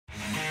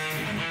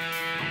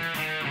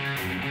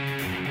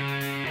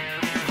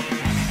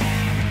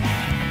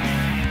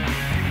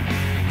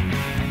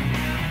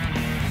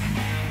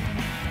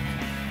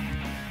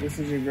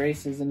is your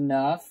grace is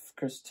enough,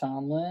 Chris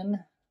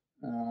Tomlin.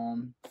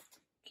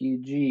 Key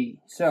G.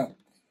 So,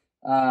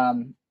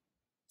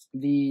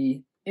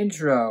 the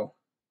intro.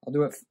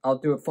 I'll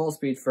do it full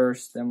speed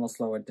first, then we'll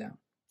slow it down.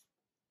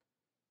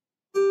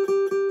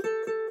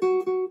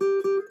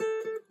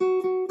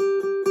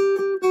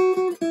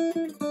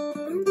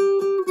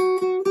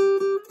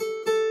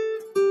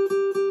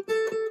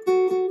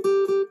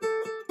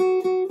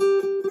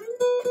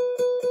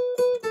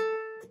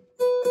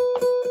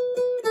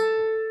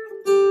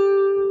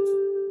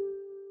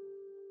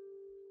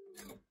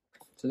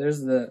 So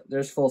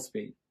there's full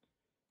speed.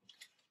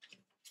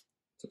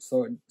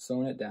 So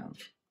slowing it down.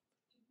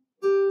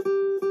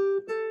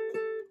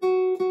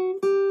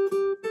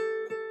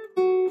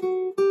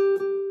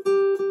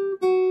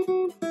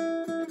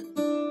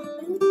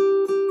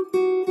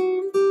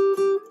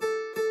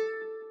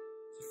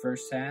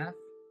 First half.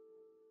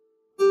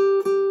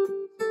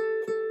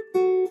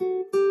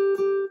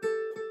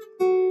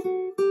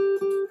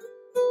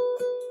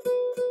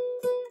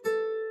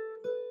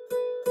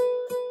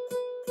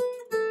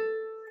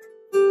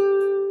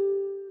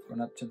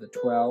 Going up to the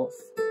 12th.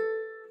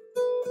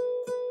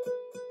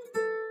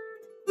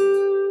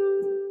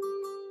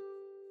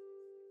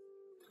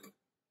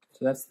 So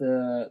that's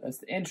the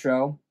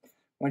intro.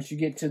 Once you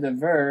get to the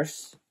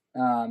verse,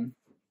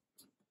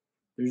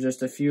 there's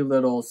just a few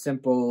little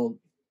simple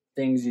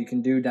things you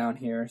can do down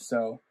here.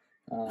 So,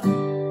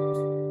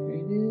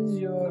 it is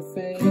your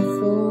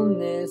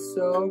faithfulness,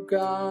 O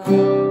God.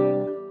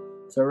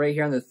 So right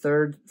here on the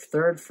third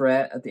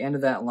fret, at the end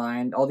of that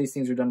line, all these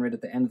things are done right at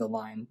the end of the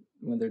line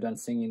when they're done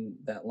singing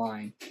that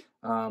line.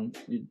 On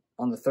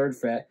the 3rd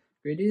fret,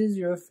 it is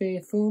your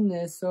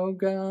faithfulness, O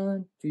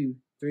God. 2,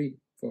 3,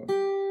 4.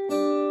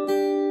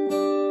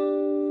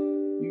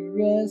 You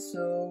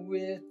wrestle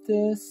with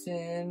the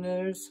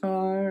sinner's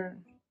heart.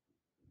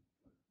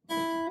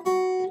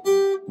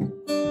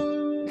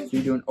 So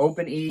you do an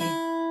open E,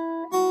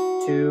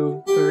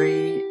 2,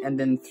 3, and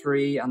then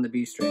 3 on the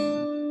B string.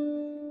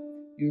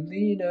 You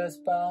lead us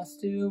by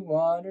still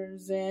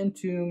waters and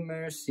to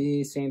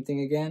mercy. Same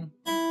thing again.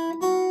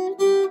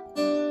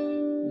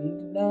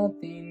 And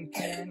nothing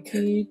can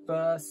keep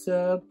us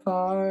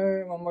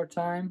apart. One more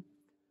time.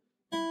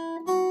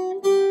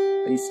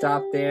 But you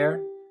stop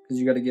there because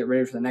you got to get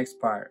ready for the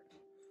next part.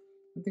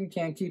 Nothing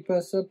can keep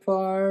us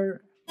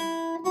apart.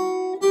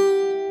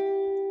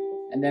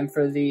 And then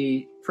for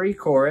the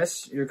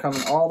pre-chorus, you're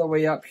coming all the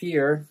way up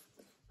here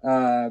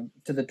to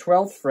the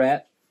 12th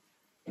fret.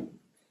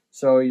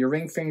 So your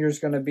ring finger is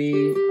going to be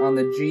on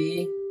the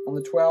G on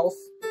the 12th,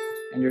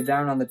 and you're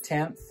down on the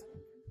 10th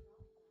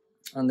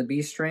on the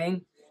B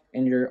string,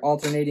 and you're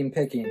alternating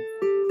picking.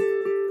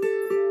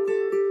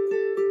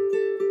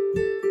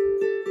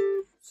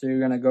 So you're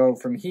going to go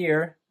from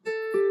here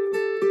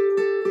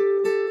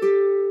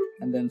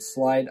and then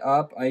slide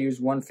up. I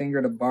use one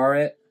finger to bar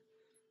it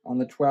on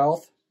the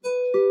 12th.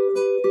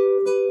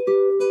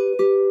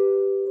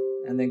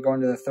 And then going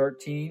to the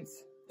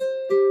 13th.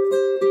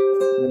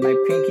 And then my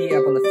pinky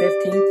up on the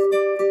 15th.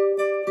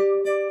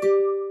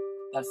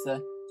 That's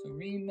the, so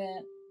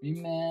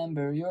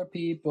remember your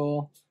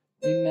people,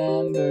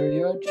 remember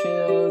your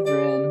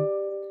children.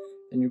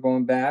 Then you're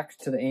going back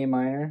to the A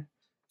minor.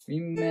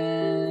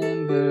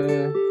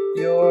 Remember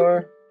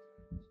your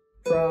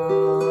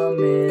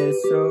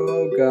promise,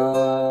 oh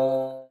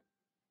God.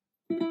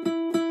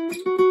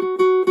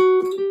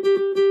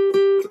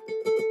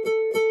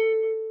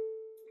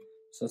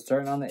 So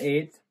starting on the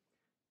 8th,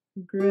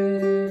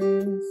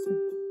 grace.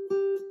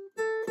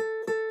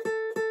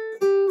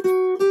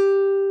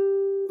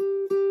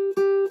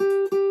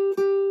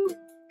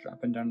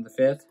 Dropping down to the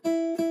 5th.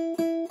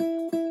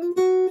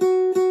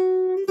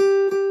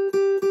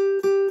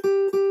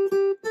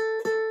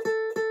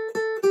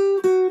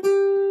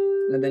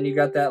 And then you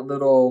got that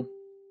little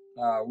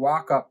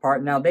walk-up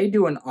part. Now they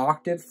do an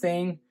octave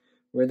thing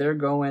where they're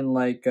going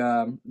like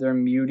they're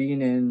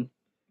muting and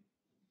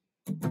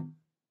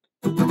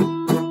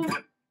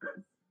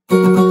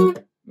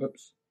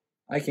whoops,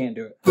 I can't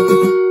do it.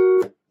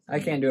 I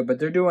can't do it, but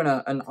they're doing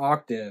an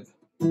octave.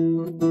 They're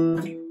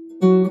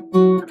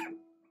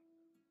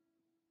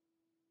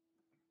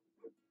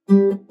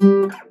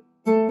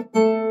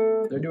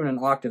doing an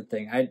octave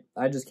thing.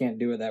 I just can't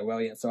do it that well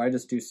yet, so I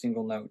just do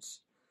single notes.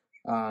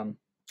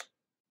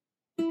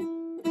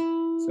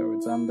 So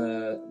it's on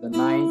the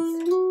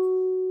 9th,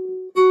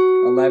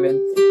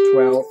 11th,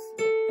 12th,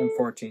 and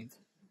 14th.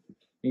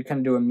 You kind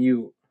of do a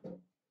mute.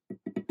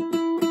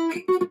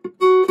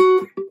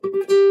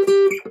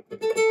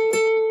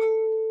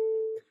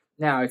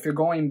 Now, if you're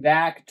going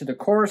back to the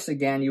chorus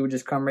again, you would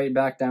just come right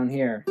back down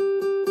here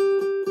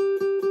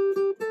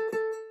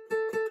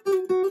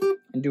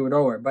and do it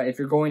over. But if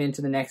you're going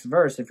into the next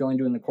verse, if you're only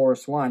doing the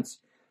chorus once,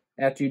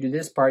 after you do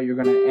this part, you're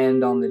going to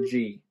end on the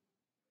G.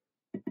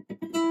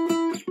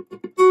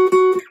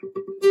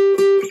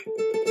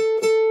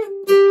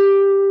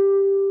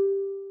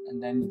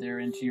 And then they're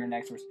into your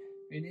next verse.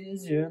 It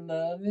is your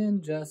love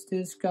and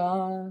justice,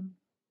 God.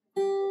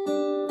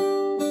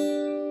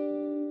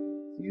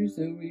 Use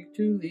the weak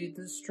to lead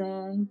the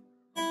strong.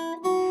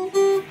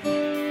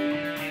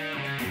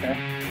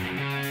 Okay.